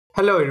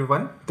Hello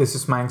everyone, this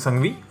is Mayank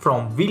Sanghvi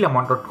from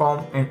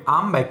Delimiter.com and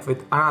I'm back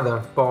with another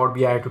Power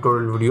BI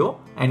tutorial video,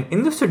 and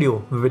in this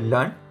video we will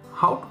learn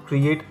how to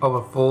create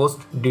our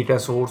first data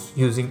source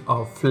using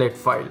a flat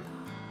file.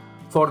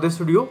 For this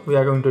video we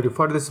are going to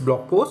refer this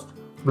blog post.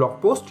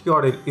 Blog post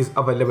URL is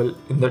available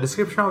in the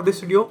description of this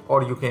video,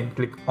 or you can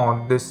click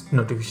on this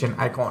notification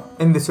icon.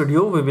 In this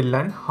video we will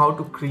learn how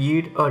to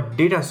create a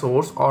data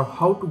source or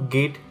how to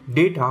get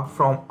data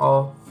from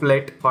a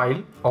flat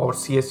file or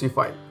CSV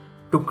file.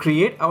 To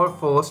create our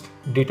first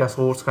data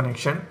source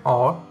connection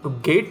or to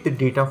get the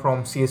data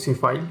from CSV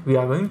file, we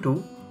are going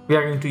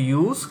to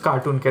use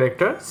cartoon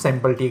character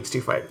sample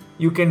txt file.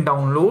 You can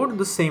download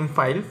the same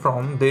file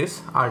from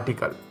this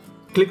article.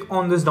 Click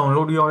on this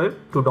download URL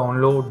to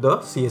download the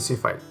CSV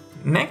file.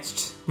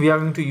 Next, we are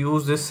going to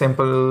use this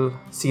sample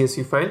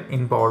CSV file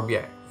in Power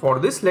BI. For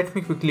this, let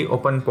me quickly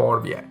open Power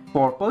BI.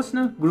 For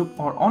personal, group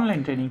or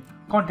online training,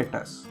 contact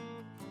us.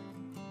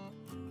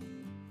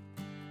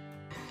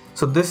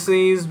 So this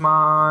is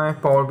my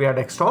Power BI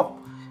desktop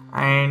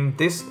and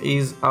this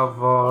is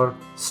our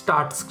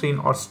start screen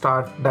or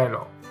start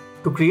dialog.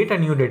 To create a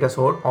new data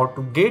source or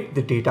to get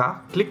the data,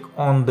 click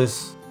on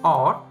this,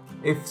 or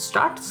if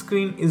start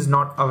screen is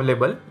not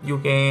available, you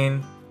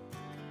can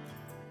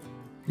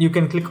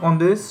click on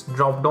this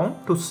drop down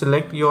to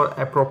select your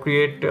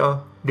appropriate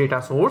data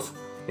source.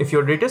 If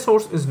your data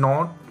source is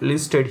not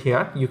listed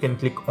here, you can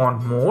click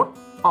on more,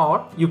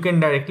 or you can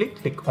directly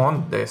click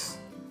on this.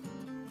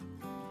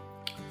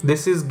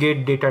 This is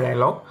get data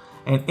dialog,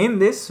 and in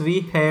this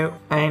we have,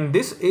 and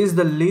this is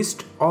the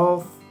list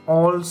of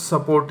all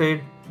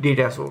supported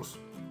data source.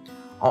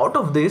 Out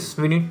of this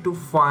we need to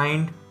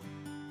find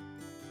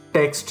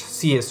text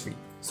CSV.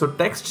 So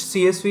text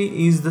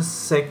CSV is the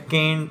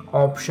second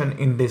option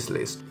in this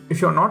list.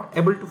 If you're not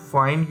able to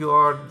find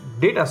your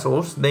data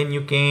source, then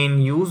you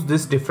can use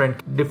this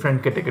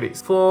different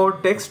categories. For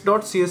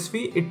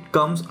text.csv it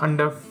comes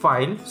under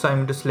file, so I'm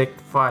going to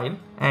select file,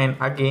 and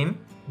again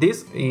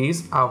this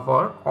is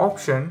our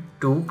option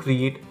to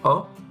create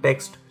a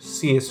text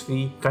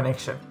CSV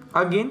connection.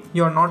 Again,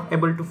 you're not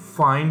able to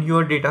find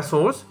your data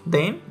source,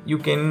 then you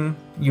can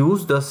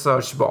use the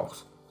search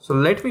box. So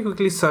let me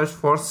quickly search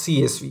for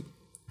CSV,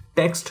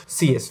 text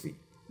CSV.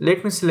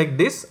 Let me select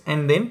this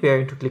and then we are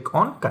going to click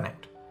on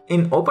connect.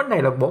 In open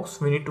dialog box,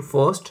 we need to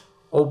first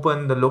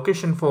open the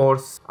location for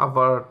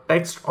our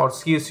text or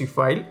CSV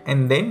file,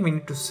 and then we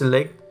need to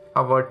select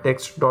our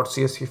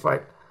text.csv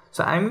file.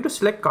 So I'm going to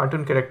select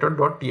cartoon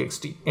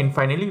character.txt, and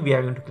finally we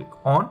are going to click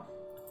on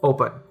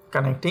open,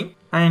 connecting,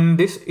 and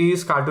this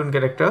is cartoon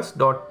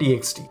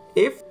characters.txt.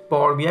 If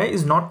Power BI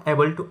is not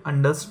able to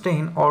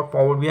understand or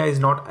Power BI is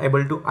not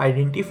able to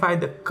identify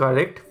the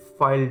correct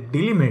file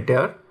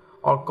delimiter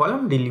or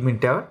column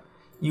delimiter,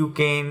 you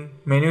can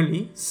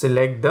manually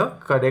select the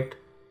correct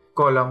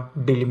column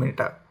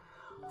delimiter.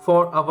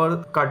 For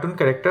our cartoon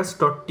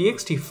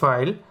characters.txt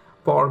file,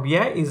 Power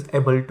BI is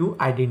able to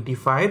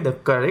identify the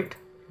correct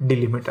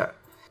delimiter.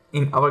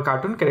 In our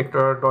cartoon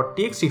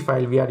character.txt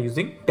file, we are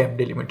using tab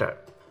delimiter.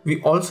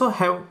 We also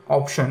have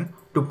option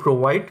to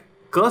provide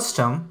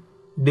custom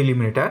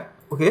delimiter.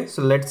 Okay,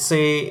 so let's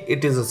say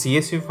it is a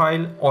CSV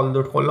file, all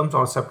the columns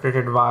are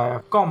separated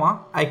via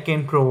comma. I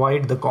can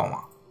provide the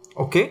comma.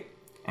 Okay,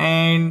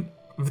 and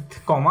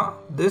with comma,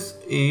 this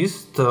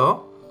is the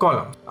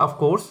column. Of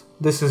course,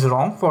 this is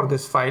wrong for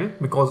this file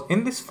because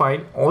in this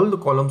file all the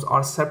columns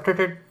are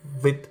separated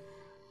with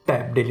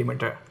tab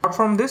delimiter. Apart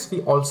from this,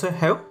 we also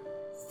have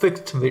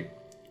fixed width.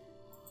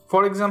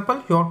 For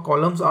example, your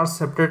columns are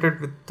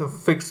separated with the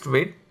fixed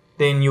width,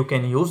 then you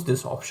can use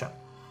this option.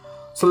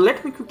 So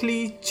let me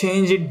quickly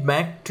change it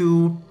back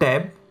to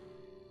tab,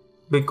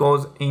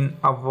 because in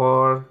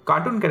our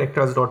cartoon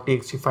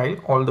characters.txt file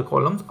all the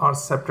columns are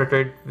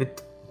separated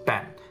with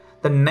tab.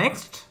 The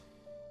next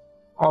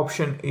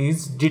option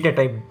is data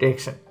type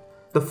detection.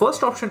 The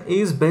first option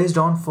is based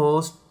on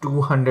first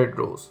 200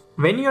 rows.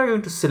 When you are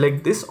going to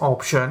select this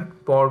option,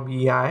 Power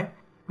BI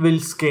will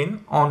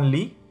scan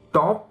only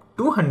top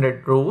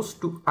 200 rows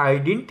to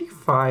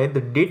identify the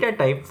data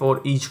type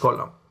for each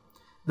column.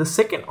 The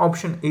second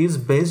option is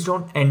based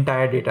on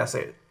entire data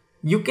set.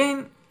 You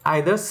can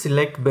either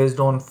select based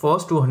on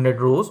first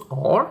 200 rows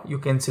or you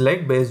can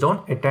select based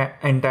on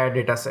entire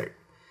data set.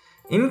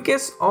 In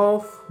case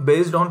of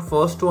based on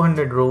first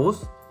 200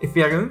 rows, if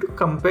we are going to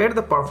compare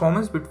the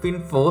performance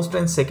between first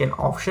and second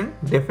option,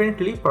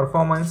 definitely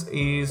performance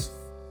is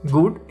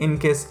good in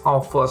case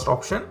of first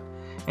option,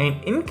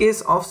 and in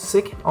case of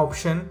second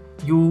option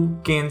you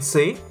can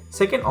say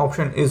second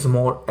option is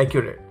more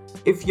accurate.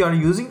 If you are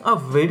using a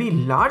very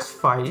large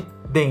file,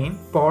 then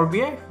Power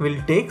BI will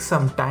take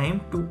some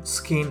time to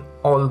scan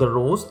all the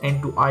rows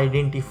and to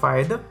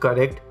identify the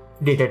correct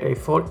data type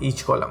for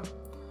each column.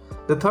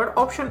 The third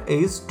option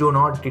is do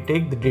not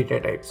detect the data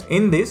types.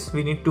 In this,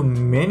 we need to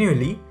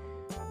manually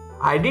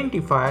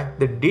identify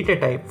the data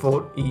type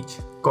for each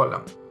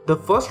column. The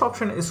first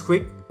option is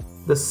quick,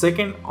 the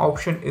second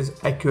option is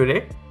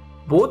accurate.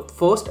 Both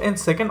first and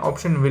second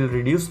option will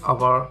reduce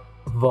our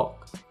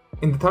work.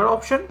 In the third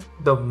option,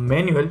 the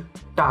manual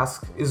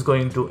task is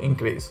going to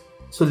increase.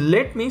 So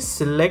let me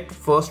select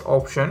first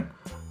option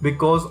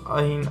because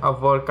in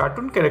our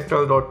cartoon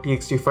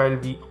character.txt file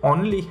we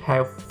only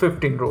have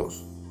 15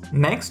 rows.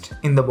 Next,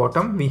 in the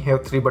bottom we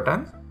have 3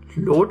 buttons: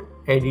 load,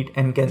 edit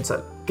and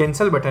cancel.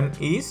 Cancel button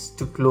is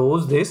to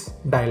close this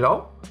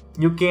dialog.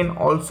 You can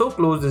also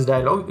close this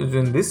dialog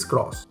using this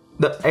cross.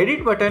 The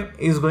edit button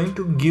is going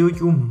to give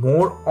you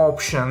more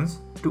options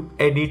to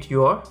edit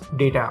your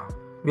data.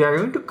 We are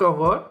going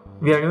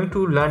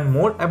to learn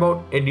more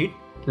about edit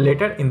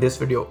later in this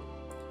video.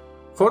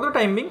 For the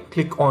time being,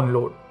 click on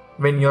load.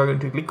 When you are going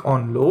to click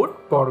on load,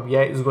 Power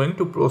BI is going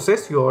to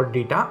process your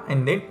data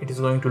and then it is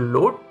going to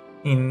load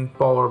in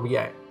Power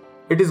BI.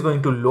 It is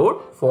going to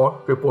load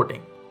for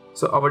reporting.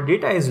 So our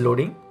data is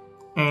loading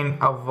and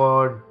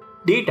our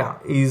data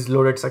is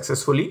loaded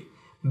successfully.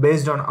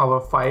 Based on our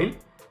file,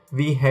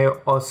 we have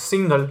a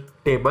single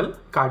table,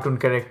 cartoon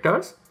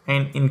characters,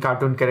 and in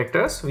cartoon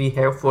characters we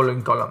have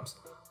following columns: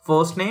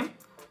 first name,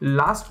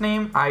 last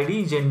name,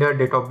 ID, gender,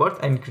 date of birth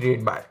and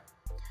create by.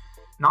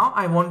 Now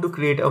I want to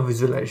create a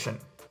visualization.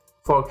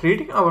 For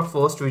creating our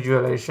first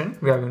visualization,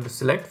 we are going to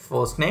select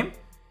first name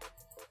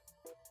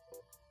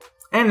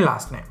and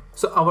last name.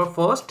 So our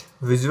first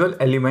visual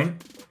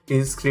element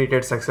is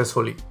created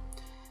successfully.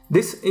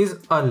 This is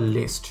a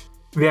list.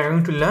 We are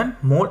going to learn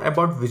more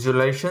about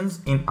visualizations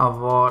in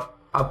our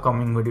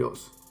upcoming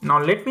videos. Now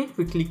let me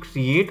quickly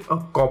create a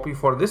copy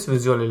for this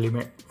visual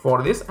element.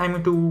 For this, I'm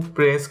going to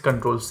press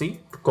Ctrl C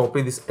to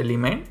copy this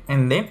element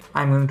and then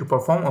I'm going to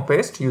perform a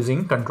paste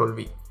using Ctrl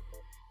V.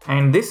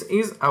 And this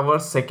is our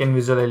second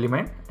visual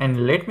element,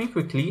 and let me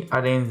quickly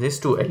arrange these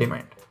two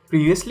elements.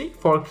 Previously,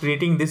 for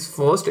creating this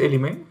first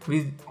element,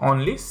 we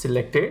only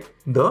selected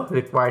the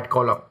required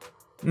column.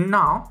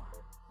 Now,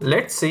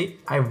 let's say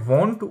I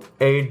want to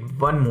add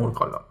one more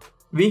column.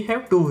 We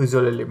have two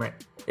visual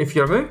elements. If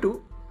you're going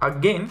to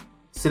again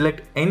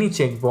select any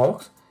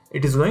checkbox,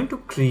 it is going to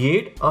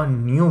create a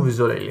new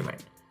visual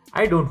element.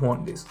 I don't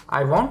want this.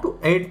 I want to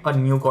add a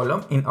new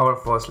column in our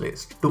first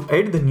list. To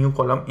add the new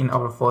column in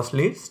our first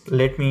list,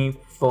 let me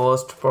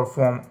first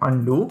perform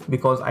undo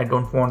because I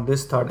don't want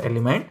this third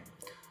element.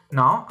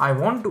 Now I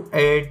want to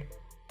add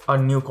a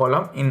new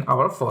column in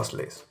our first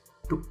list.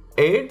 To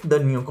add the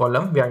new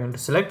column, we are going to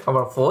select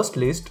our first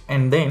list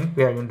and then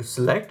we are going to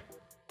select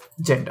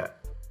gender.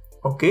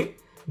 Okay.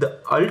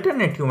 The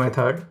alternative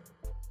method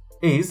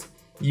is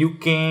you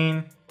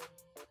can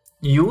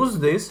use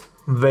this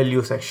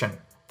value section.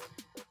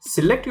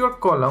 Select your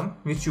column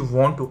which you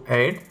want to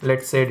add,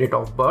 let's say date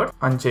of birth,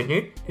 uncheck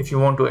it. If you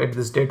want to add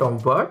this date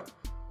of birth,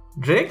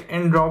 drag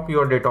and drop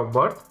your date of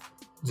birth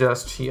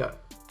just here.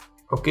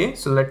 Okay,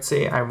 so let's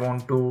say I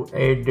want to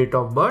add date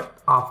of birth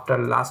after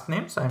last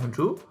name, so I'm going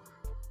to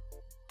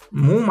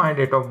move my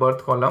date of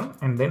birth column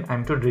and then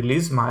I'm to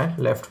release my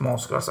left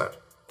mouse cursor.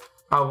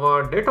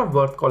 Our date of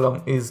birth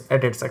column is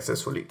added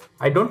successfully.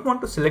 I don't want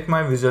to select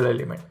my visual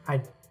element.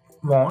 I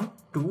want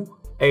to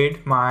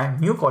add my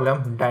new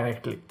column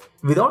directly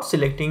without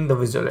selecting the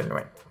visual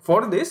element.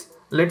 For this,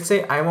 let's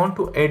say I want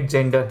to add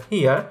gender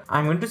here.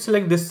 I'm going to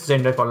select this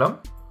gender column.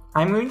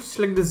 I'm going to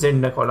select this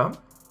gender column,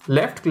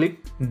 left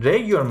click,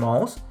 drag your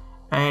mouse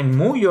and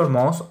move your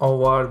mouse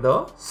over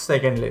the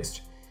second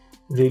list.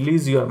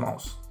 Release your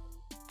mouse.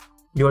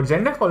 Your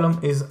gender column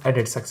is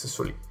added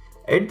successfully.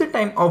 At the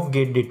time of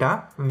get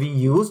data, we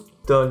used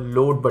the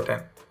load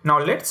button. Now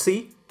let's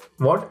see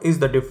what is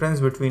the difference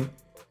between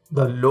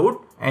the load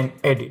and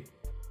edit.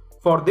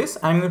 For this,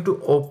 I'm going to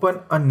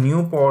open a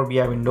new Power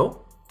BI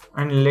window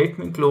and let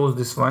me close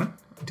this one.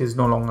 It is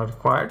no longer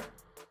required.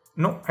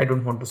 No, I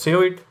don't want to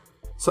save it.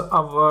 So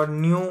our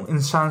new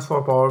instance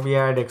for Power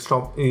BI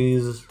desktop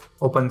is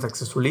open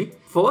successfully.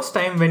 First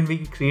time when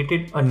we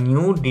created a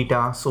new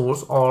data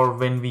source or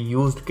when we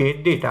used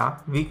get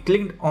data, we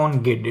clicked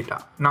on get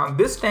data. Now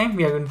this time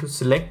we are going to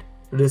select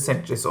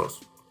recent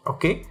resource.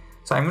 Okay,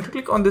 so I'm going to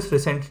click on this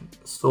recent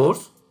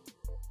source.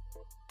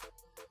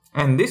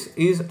 And this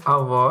is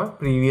our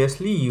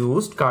previously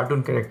used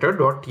cartoon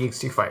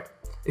character.txt file.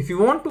 If you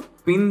want to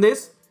pin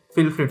this,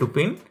 feel free to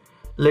pin.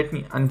 Let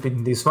me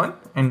unpin this one.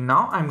 And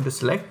now I'm going to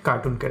select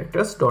cartoon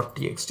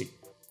characters.txt.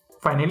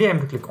 Finally, I'm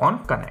going to click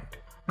on connect.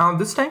 Now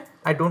this time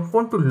I don't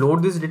want to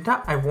load this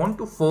data. I want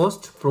to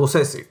first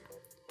process it.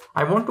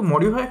 I want to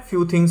modify a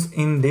few things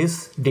in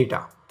this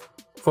data.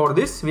 For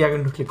this, we are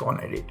going to click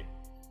on edit.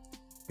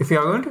 If you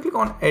are going to click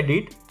on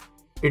edit,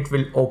 it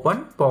will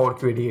open Power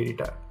Query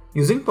Editor.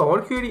 Using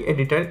Power Query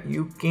Editor,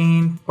 you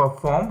can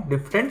perform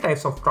different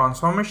types of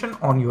transformation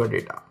on your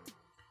data.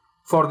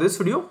 For this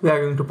video, we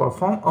are going to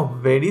perform a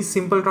very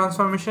simple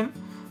transformation.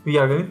 We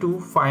are going to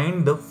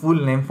find the full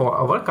name for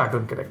our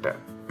cartoon character.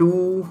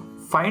 To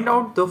find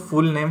out the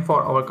full name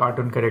for our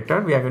cartoon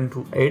character, we are going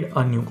to add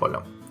a new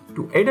column.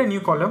 To add a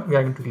new column, we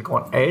are going to click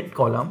on add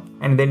column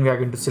and then we are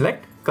going to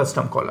select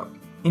custom column.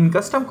 In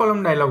custom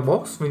column dialog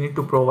box, we need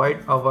to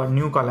provide our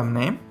new column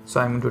name.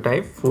 So I'm going to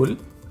type full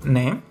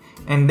name.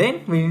 And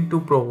then we need to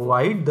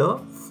provide the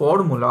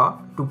formula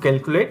to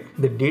calculate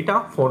the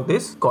data for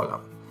this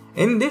column.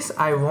 In this,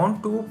 I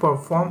want to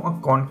perform a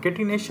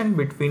concatenation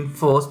between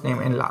first name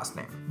and last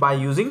name. By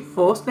using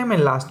first name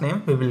and last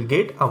name, we will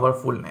get our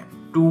full name.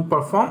 To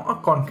perform a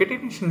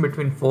concatenation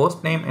between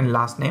first name and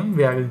last name,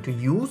 we are going to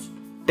use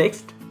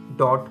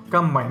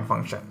text.combine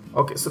function.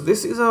 Okay, so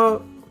this is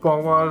a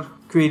Power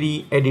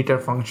Query editor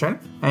function,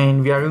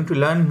 and we are going to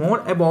learn more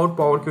about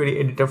Power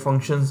Query editor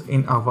functions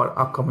in our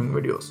upcoming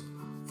videos.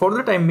 For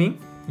the time being,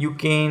 you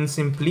can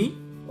simply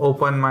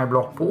open my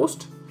blog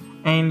post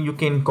and you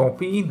can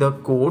copy the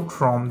code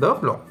from the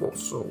blog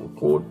post. So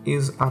code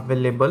is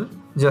available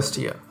just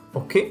here.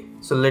 Okay,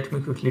 so let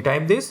me quickly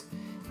type this.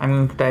 I'm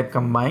going to type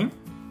combine,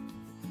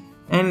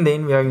 and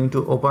then we are going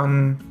to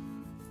open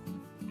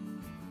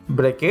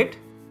bracket,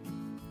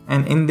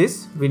 and in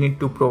this we need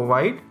to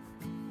provide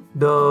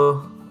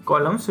the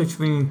columns which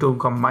we need to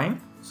combine.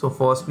 So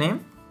first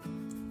name,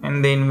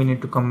 and then we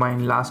need to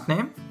combine last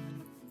name,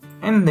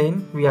 and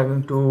then we are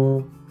going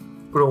to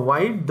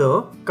provide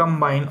the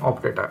combine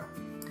operator,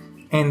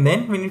 and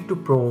then we need to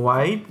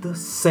provide the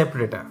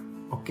separator.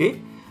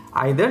 Okay,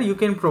 either you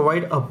can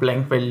provide a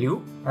blank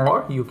value,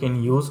 or you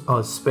can use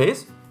a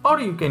space, or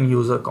you can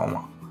use a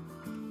comma.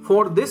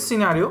 For this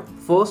scenario,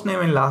 first name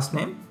and last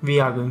name,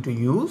 we are going to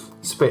use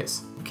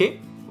space.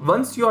 Okay,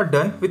 once you are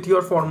done with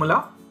your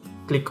formula,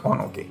 click on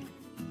OK.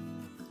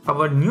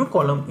 Our new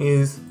column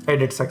is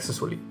added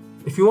successfully.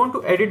 If you want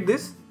to edit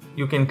this,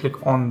 you can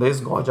click on this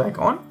gauge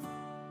icon.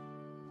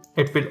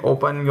 It will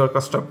open your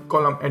custom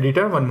column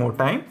editor one more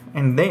time,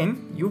 and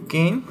then you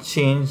can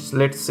change.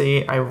 Let's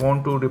say I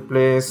want to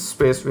replace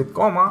space with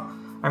comma.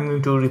 I'm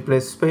going to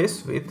replace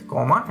space with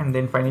comma, and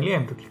then finally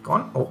I'm going to click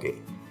on OK.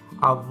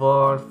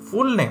 Our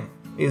full name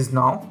is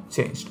now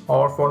changed.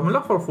 Our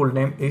formula for full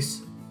name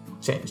is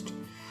changed.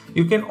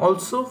 You can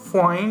also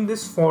find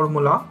this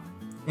formula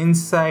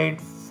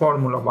inside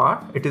formula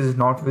bar. It is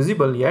not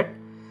visible yet.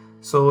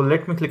 So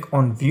let me click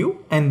on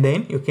view, and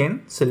then you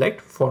can select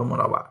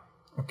formula bar.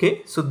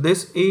 Okay, so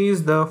this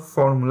is the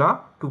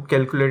formula to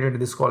calculate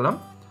this column.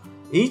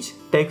 Each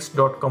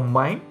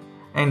text.combine,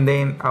 and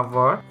then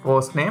our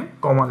first name,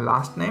 comma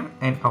last name,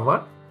 and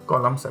our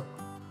column separator.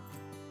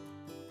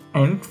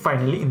 And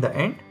finally in the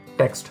end,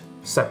 text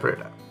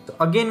separator. So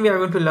again, we are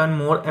going to learn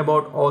more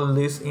about all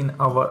this in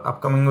our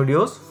upcoming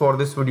videos. For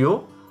this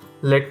video,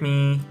 let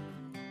me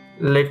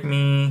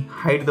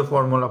hide the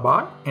formula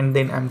bar, and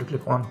then I'm going to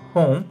click on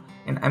home,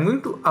 and I'm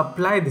going to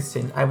apply this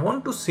change. I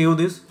want to save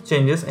these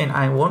changes, and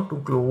I want to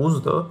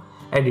close the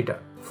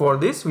editor. For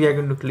this, we are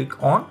going to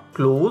click on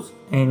close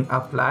and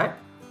apply.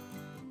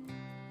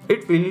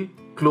 It will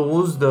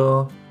close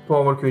the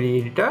Power Query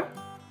editor,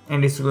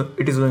 and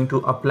it is going to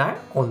apply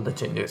all the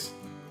changes.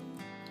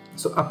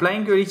 So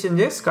applying query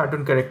changes,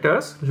 cartoon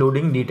characters,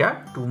 loading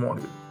data to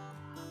model.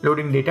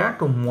 Loading data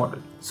to model.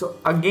 So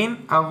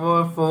again,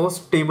 our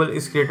first table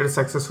is created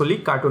successfully,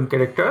 cartoon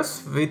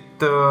characters with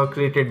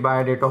created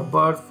by date of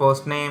birth,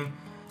 first name,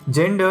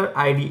 gender,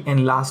 ID,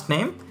 and last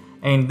name.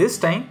 And this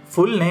time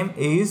full name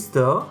is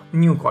the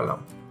new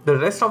column. The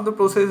rest of the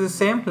process is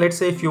same. Let's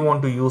say if you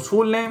want to use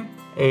full name,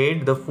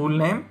 add the full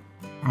name,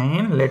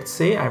 and let's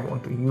say I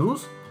want to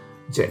use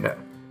gender.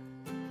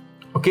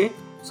 Okay,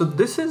 so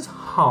this is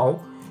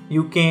how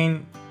you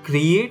can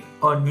create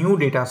a new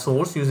data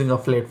source using a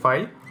flat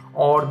file,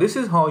 or this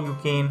is how you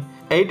can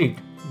edit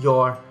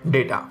your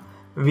data.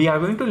 We are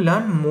going to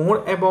learn more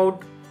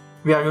about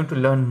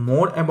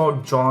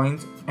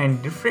joins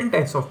and different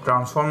types of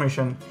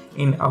transformation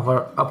in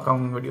our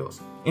upcoming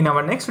videos. In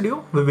our next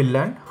video, we will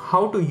learn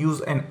how to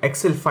use an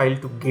Excel file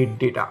to get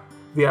data.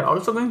 We are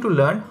also going to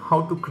learn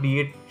how to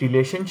create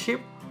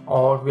relationship,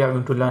 or we are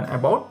going to learn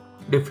about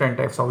different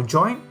types of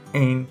join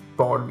in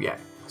Power BI.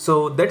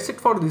 So that's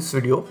it for this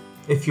video.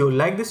 If you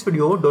like this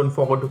video, don't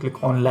forget to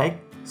click on like,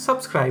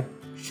 subscribe,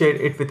 share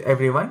it with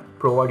everyone,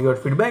 provide your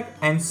feedback,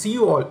 and see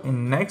you all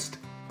in next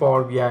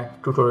Power BI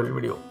tutorial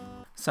video.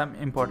 Some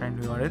important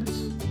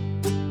URLs.